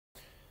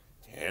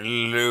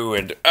Hello,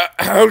 and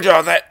hold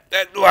on, that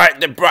right,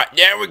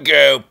 there we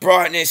go.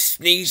 Brightness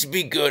needs to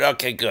be good.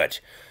 Okay, good.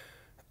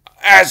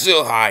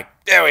 Azul high.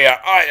 There we are.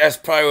 Alright, that's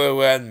probably where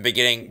we're at the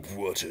beginning.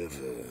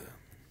 Whatever.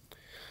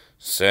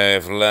 So,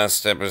 if the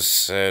last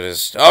episode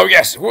is... Oh,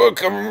 yes,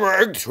 welcome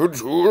back to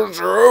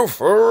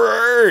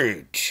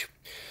 2048.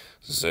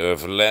 So,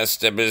 if the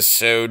last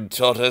episode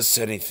taught us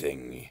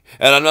anything,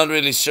 and I'm not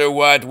really sure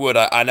why it would,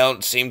 I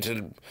don't seem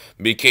to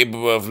be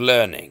capable of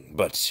learning,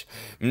 but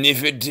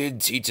if it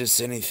did teach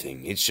us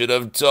anything, it should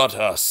have taught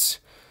us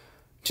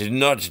to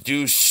not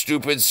do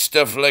stupid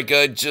stuff like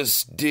I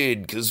just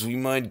did, because we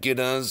might get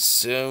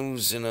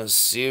ourselves in a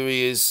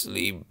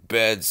seriously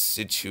bad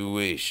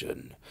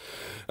situation.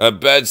 A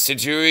bad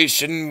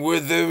situation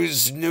where there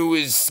is no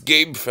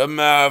escape from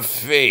our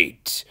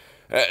fate.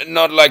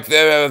 Not like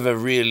there ever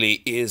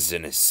really is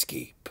an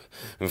escape.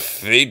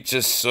 Fate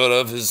just sort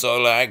of is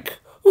all like,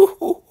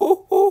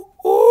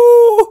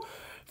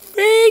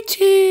 fate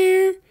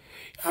here.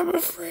 I'm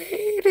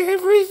afraid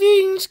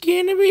everything's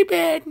gonna be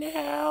bad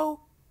now.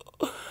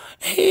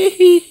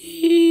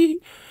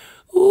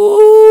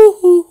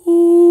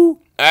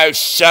 Oh,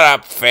 shut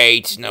up,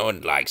 Fate. No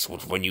one likes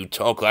when you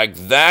talk like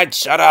that.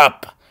 Shut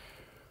up.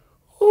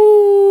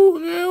 Oh,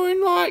 no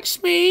one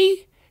likes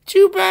me.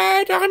 Too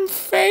bad, I'm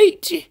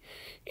Fate.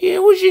 Yeah,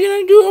 what you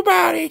gonna do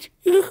about it?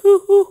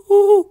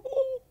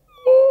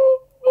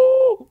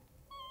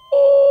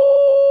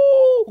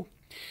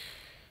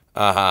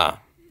 Uh-huh.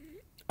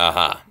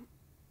 Uh-huh.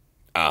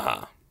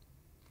 Uh-huh.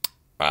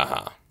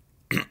 Uh-huh.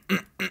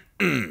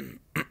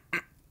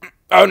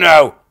 Oh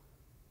no!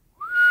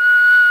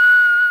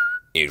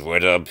 It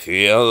would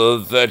appear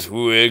that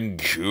we're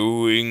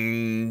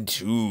going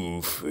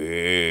to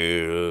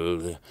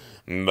fail.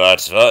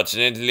 But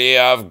fortunately,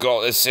 I've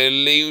got a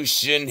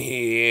solution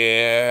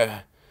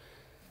here.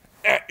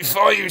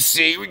 For you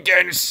see, we're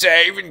going to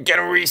save and going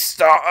to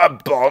restart a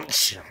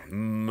bunch.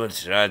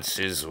 But that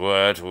is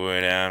what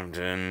we'd have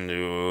to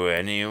do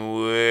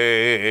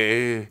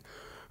anyway.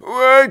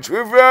 What's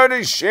without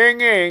a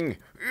singing?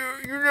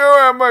 You know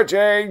how much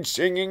I ain't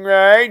singing,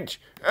 right?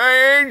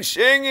 I ain't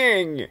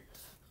singing.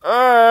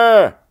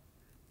 No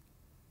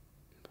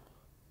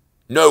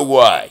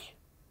way.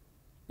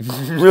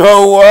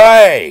 No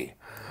way.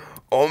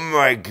 Oh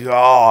my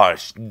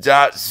gosh,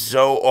 that's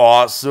so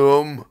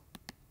awesome.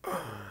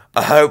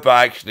 I hope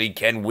I actually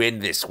can win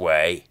this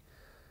way.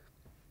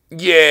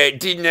 Yeah,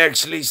 didn't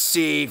actually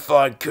see if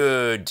I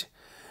could.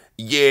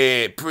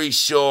 Yeah, pretty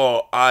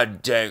sure I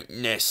don't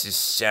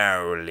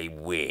necessarily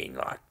win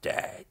like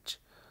that.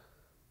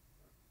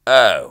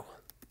 Oh.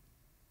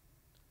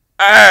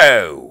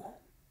 Oh.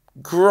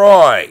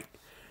 Great.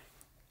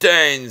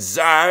 Turns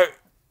out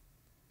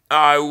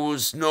I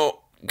was not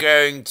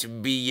going to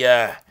be,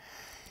 yeah,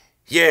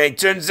 it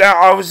turns out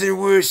I was in a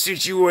worse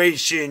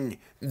situation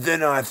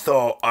than I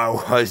thought I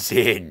was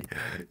in.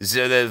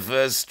 So the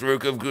first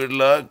stroke of good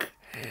luck?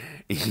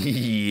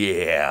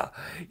 Yeah,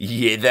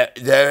 that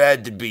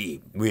had to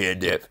be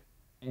weird.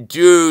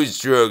 2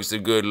 strokes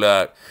of good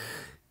luck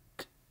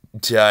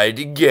tied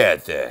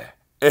together.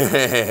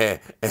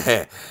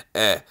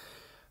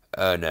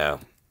 Oh no.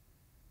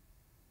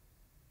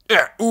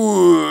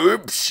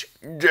 Oops,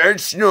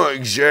 that's not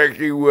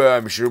exactly what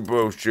I'm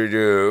supposed to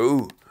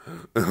do.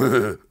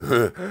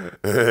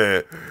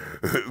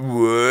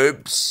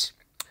 Whoops.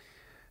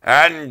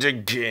 And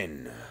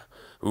again.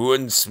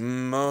 Once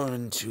more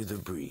into the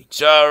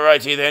breach.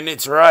 Alrighty then,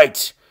 it's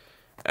right.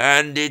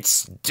 And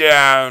it's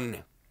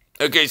down.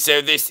 Okay,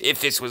 so if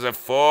this was a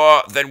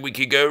 4, then we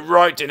could go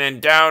right and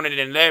then down and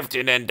then left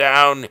and then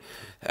down.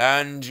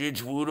 And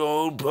it would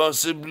all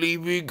possibly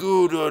be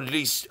good, or at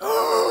least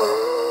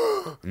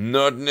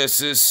not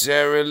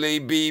necessarily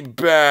be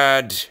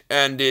bad.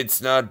 And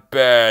it's not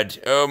bad.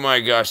 Oh my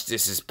gosh,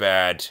 this is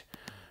bad.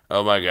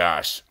 Oh my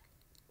gosh.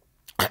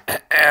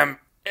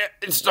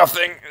 It's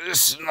nothing.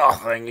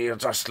 You're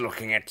just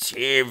looking at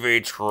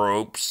TV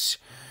tropes.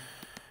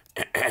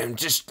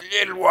 Just a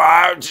little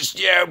while,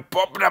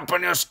 popping up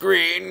on your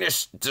screen.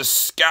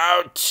 Just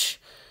Scout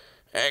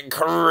and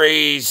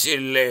Crazy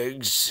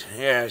Legs.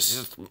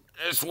 Yes,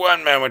 just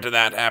one moment of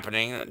that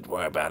happening. Don't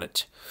worry about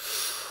it.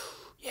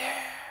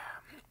 Yeah.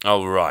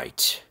 All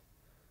right.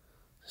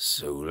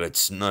 So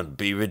let's not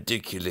be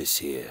ridiculous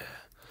here.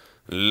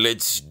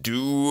 Let's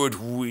do what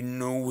we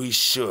know we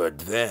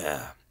should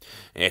there.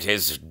 It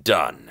is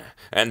done.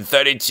 And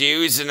 32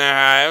 is in the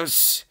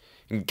house.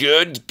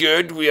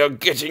 Good. We are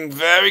getting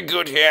very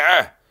good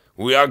here.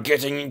 We are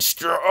getting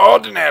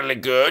extraordinarily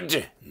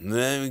good.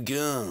 Very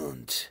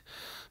good.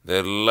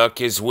 The luck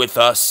is with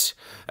us.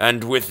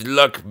 And with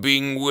luck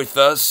being with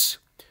us,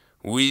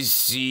 we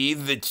see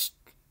that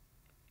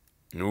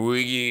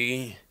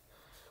we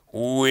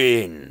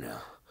win.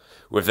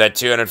 With that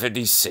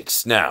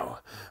 256 now.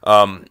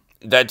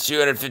 That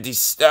the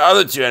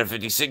other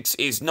 256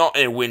 is not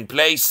in a win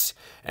place,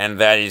 and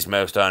that is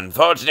most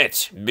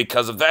unfortunate.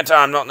 Because of that,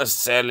 I'm not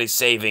necessarily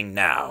saving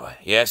now,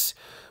 yes?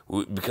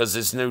 Because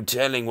there's no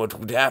telling what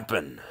would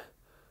happen.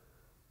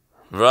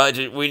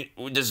 Right?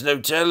 There's no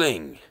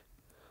telling.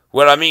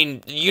 Well, I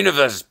mean, the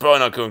universe is probably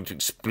not going to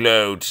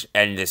explode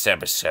in this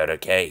episode,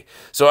 okay?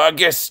 So I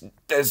guess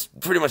there's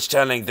pretty much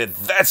telling that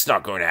that's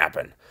not going to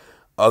happen.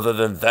 Other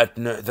than that,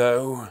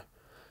 though,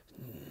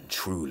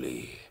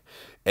 truly,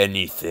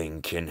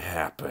 anything can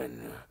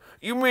happen.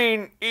 You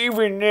mean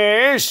even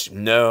this?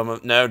 No,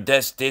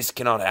 this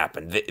cannot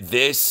happen.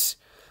 This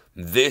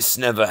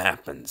never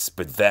happens.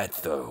 But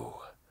that,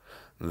 though,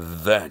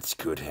 that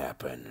could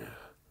happen.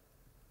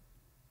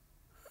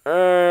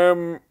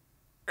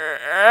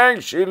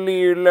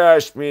 Actually, you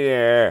lost me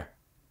there.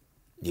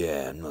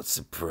 Yeah, I'm not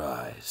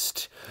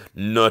surprised.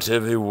 Not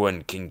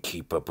everyone can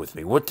keep up with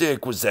me. What the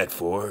heck was that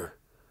for?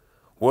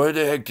 Why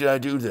the heck did I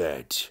do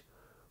that?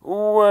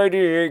 Why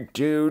the heck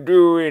do you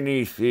do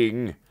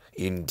anything?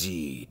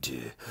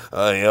 Indeed,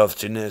 I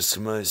often ask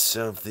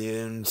myself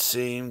the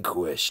same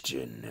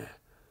question.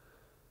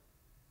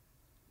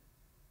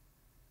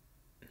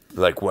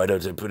 Like, why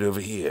don't I put it over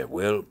here?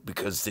 Well,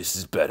 because this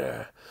is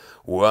better.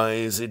 Why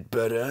is it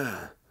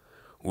better?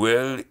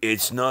 Well,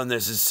 it's not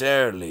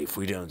necessarily if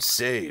we don't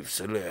save,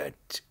 so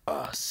let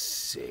us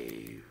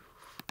save.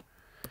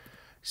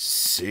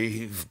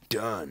 Save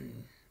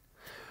done.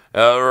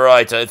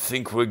 Alright, I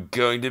think we're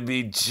going to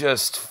be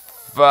just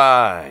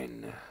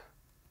fine.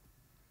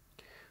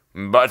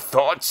 But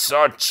thoughts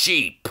are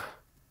cheap.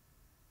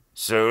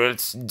 So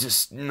let's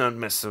just not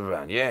mess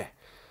around, yeah?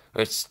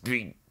 Let's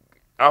be...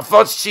 Are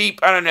thoughts cheap?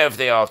 I don't know if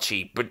they are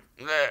cheap, but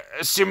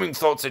assuming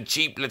thoughts are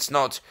cheap, let's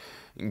not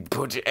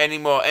put any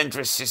more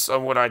emphasis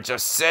on what I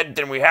just said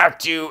than we have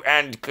to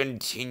and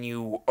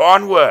continue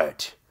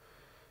onward.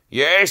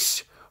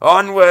 Yes,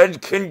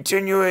 onward,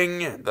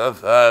 continuing. The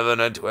 5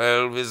 and a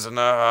 12 is in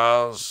the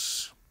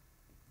house.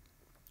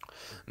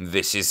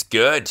 This is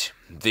good.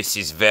 This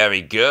is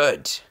very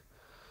good.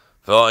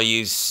 For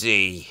you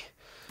see,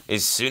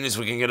 as soon as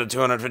we can get a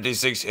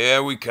 256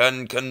 here, we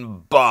can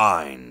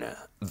combine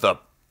the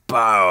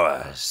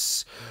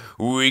powers.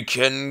 We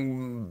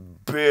can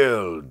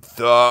build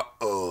the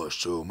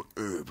awesome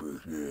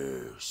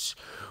epicness.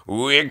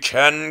 We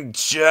can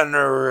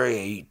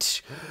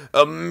generate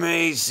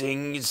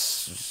amazing,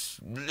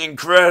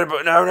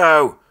 incredible.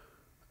 No.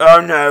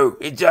 Oh no,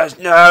 it does.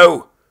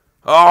 No.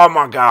 Oh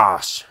my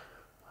gosh.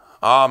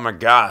 Oh my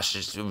gosh.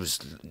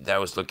 That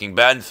was looking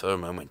bad for a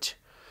moment.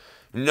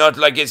 Not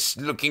like it's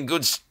looking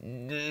good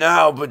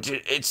now, but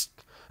it's...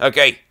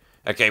 Okay,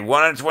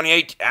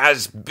 128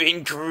 has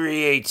been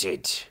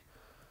created.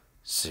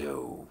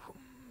 So,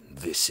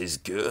 this is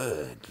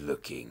good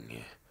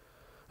looking.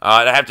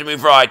 I have to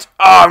move right.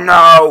 Oh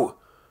no!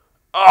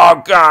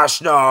 Oh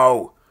gosh,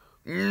 no!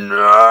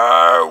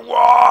 No,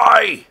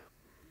 why?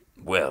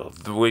 Well,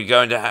 we're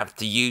going to have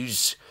to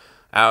use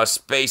our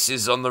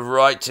spaces on the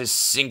right to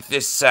sync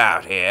this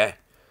out here.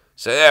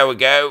 So there we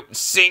go,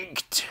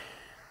 synced.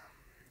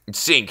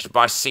 Synced.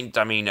 By synced,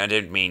 I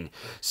don't mean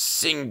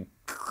synchronized.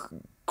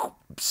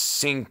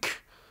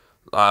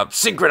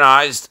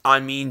 I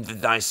mean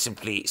that I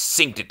simply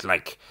synced it,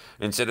 like,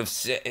 instead of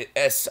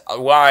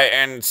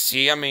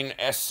S-Y-N-C, I mean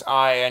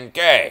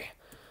S-I-N-K.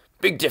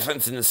 Big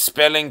difference in the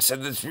spelling, so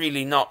there's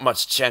really not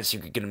much chance you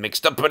could get them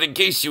mixed up, but in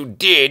case you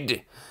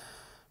did,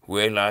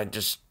 well, I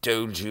just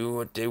told you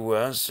what they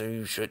were, so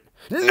you should...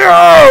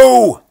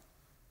 No!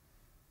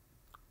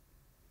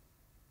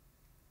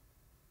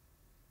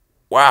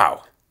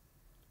 Wow.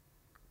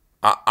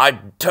 I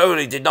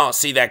totally did not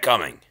see that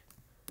coming.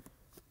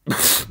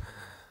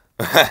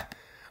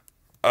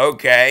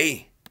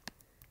 Okay.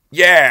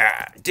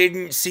 Yeah,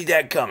 didn't see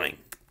that coming.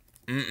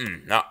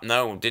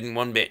 No, didn't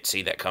one bit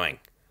see that coming.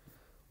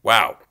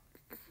 Wow.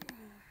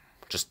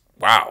 Just,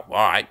 wow,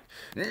 alright.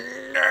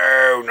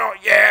 No,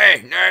 not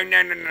yet.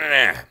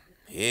 No.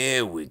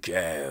 Here we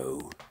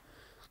go.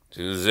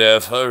 To the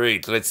far.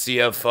 Let's see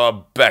how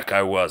far back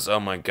I was.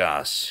 Oh my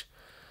gosh.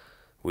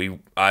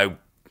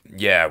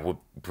 Yeah, we're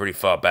pretty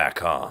far back,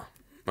 huh?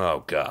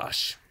 Oh,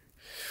 gosh.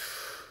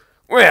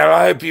 Well,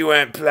 I hope you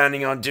weren't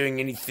planning on doing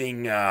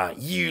anything,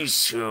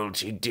 useful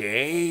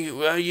today,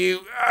 were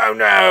you? Oh,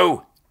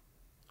 no!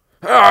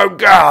 Oh,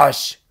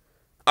 gosh!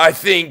 I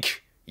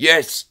think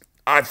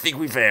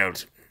we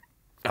failed.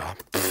 Oh,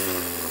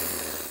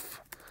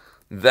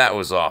 that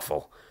was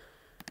awful.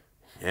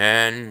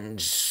 And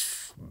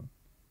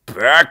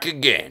back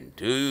again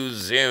to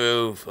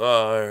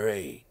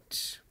 048.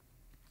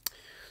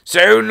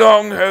 So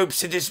long,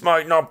 hopes that this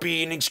might not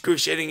be an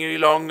excruciatingly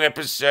long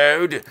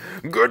episode.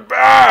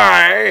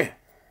 Goodbye!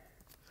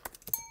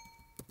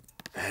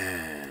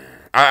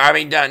 I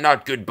mean,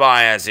 not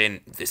goodbye as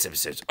in this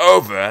episode's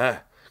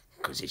over,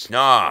 because it's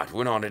not.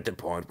 We're not at the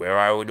point where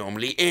I would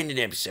normally end an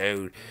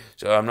episode,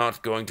 so I'm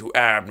not going to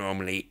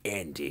abnormally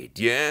end it,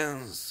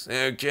 yes?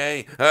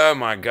 Okay? Oh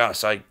my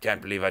gosh, I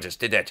can't believe I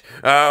just did that.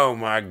 Oh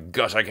my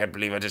gosh, I can't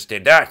believe I just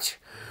did that.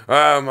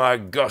 Oh my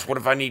gosh, what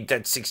if I need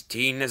that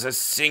 16 as a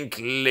sink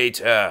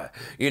later?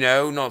 You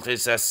know, not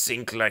as a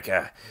sink like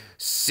a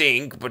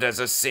sink, but as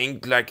a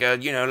sink like a,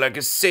 like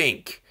a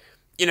sink.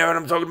 You know what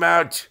I'm talking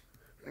about?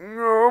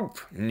 Nope.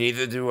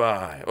 Neither do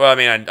I. Well, I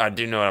mean, I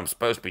do know what I'm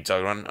supposed to be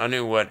talking about. I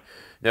knew what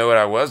know what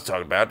I was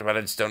talking about, but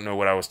I just don't know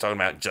what I was talking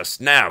about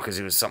just now because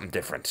it was something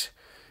different.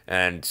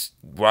 And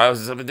why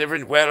was it something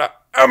different? Well,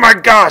 oh my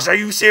gosh, are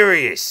you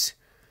serious?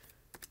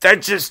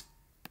 That just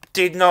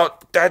did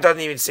not. That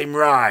doesn't even seem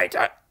right.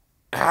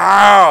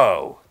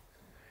 How?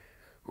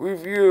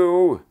 With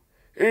you,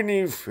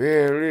 any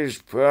fail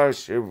is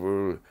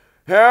possible.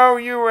 How,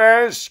 you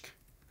ask?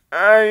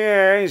 I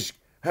ask,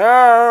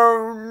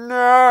 how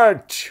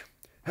not?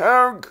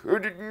 How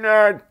could it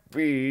not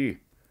be?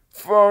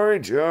 For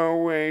it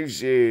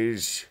always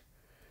is.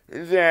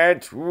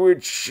 That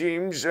which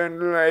seems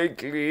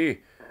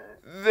unlikely,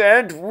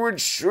 that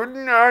which should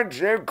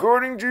not,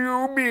 according to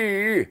you,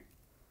 be,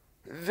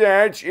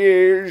 that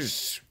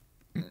is.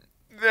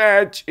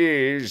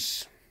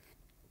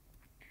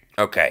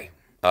 Okay.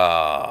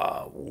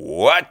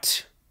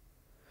 What?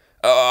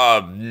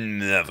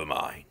 Never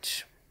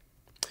mind.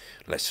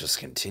 Let's just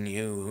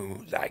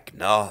continue like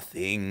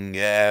nothing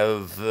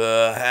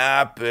ever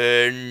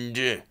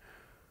happened.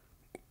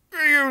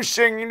 Are you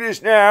singing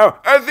this now?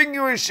 I think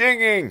you were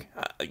singing.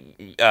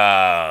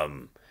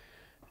 No,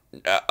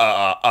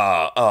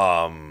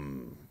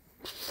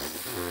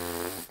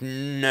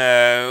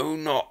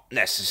 not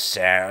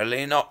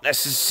necessarily, not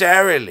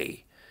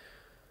necessarily.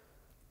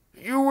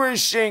 You were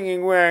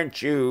singing,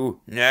 weren't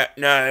you? No,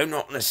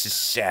 not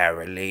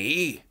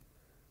necessarily.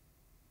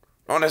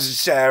 Not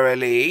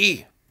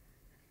necessarily.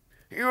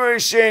 You were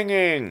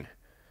singing.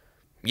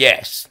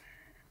 Yes.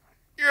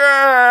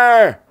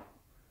 Yeah.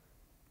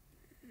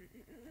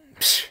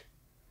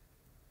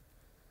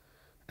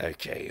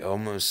 Okay,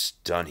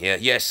 almost done here.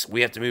 Yes,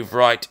 we have to move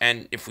right,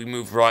 and if we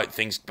move right,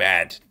 things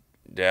bad.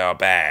 They are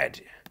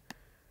bad.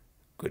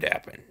 Could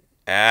happen.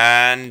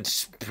 And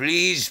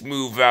please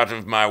move out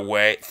of my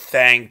way.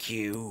 Thank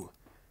you.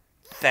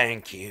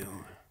 Thank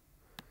you.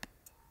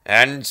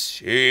 And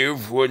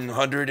save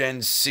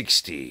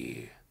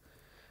 160.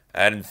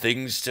 And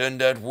things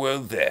turned out well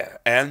there,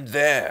 and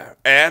there,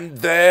 and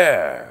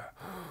there.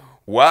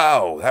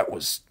 Wow, that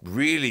was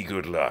really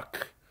good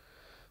luck.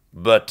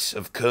 But,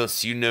 of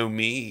course, you know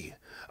me.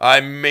 I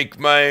make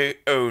my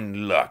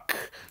own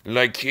luck.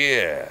 Like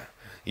here.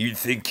 You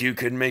think you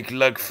can make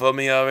luck for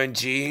me,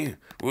 RNG?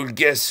 Well,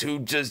 guess who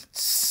just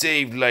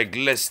saved like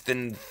less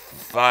than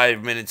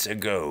 5 minutes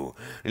ago?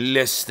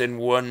 Less than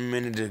 1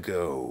 minute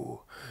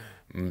ago.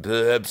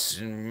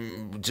 Perhaps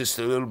just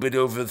a little bit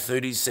over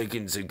 30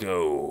 seconds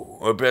ago.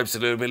 Or perhaps a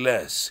little bit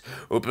less.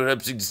 Or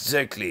perhaps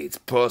exactly. It's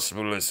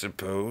possible, I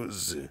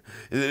suppose.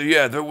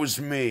 Yeah, that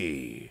was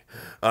me.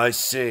 I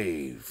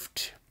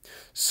saved.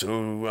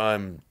 So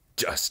I'm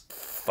just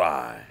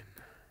fine.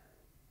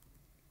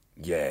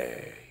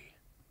 Yay.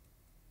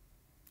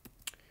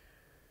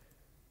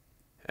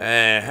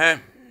 Uh-huh.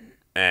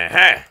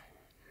 Uh-huh.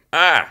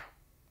 Ah.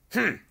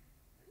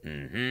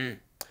 Mm-hmm.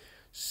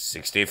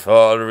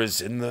 64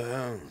 is in the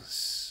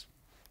house.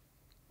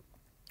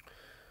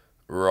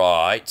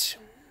 Right.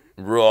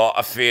 Right,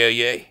 I feel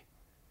ye.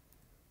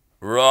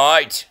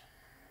 Right.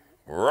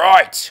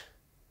 Right.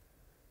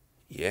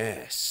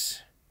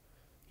 Yes.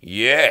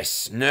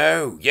 Yes.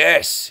 No.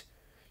 Yes.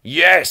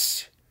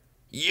 Yes.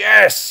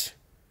 Yes.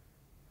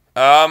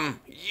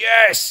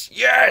 Yes. Yes.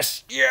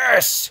 Yes. Yes.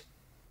 Yes.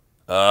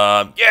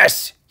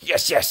 Yes.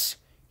 Yes. Yes. Yes. Yes.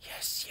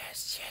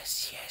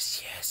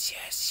 Yes.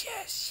 Yes. Yes.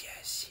 Yes.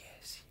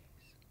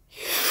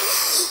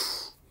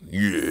 Yes.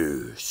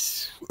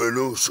 Yes. And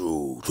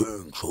also,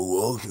 thanks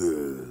for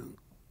watching.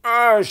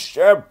 Oh,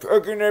 stop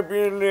pucking up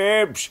your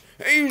lips.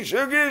 He's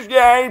look at this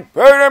guy.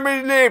 Pucking up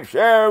his lips.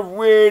 Oh,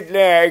 weird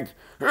leg.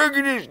 Look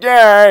at this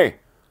guy.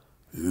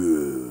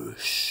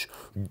 Yes.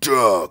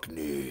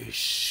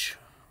 Darkness.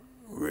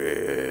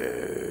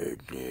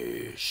 Redness.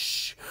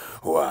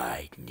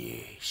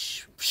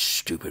 Whiteness.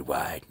 Stupid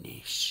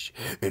whiteness.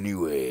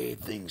 Anyway,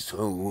 thanks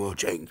for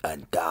watching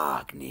and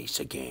darkness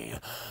again.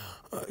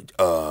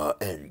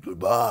 And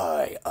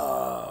goodbye.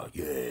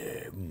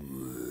 Yeah.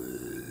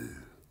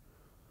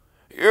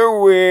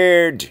 You're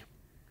weird.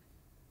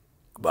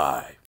 Goodbye.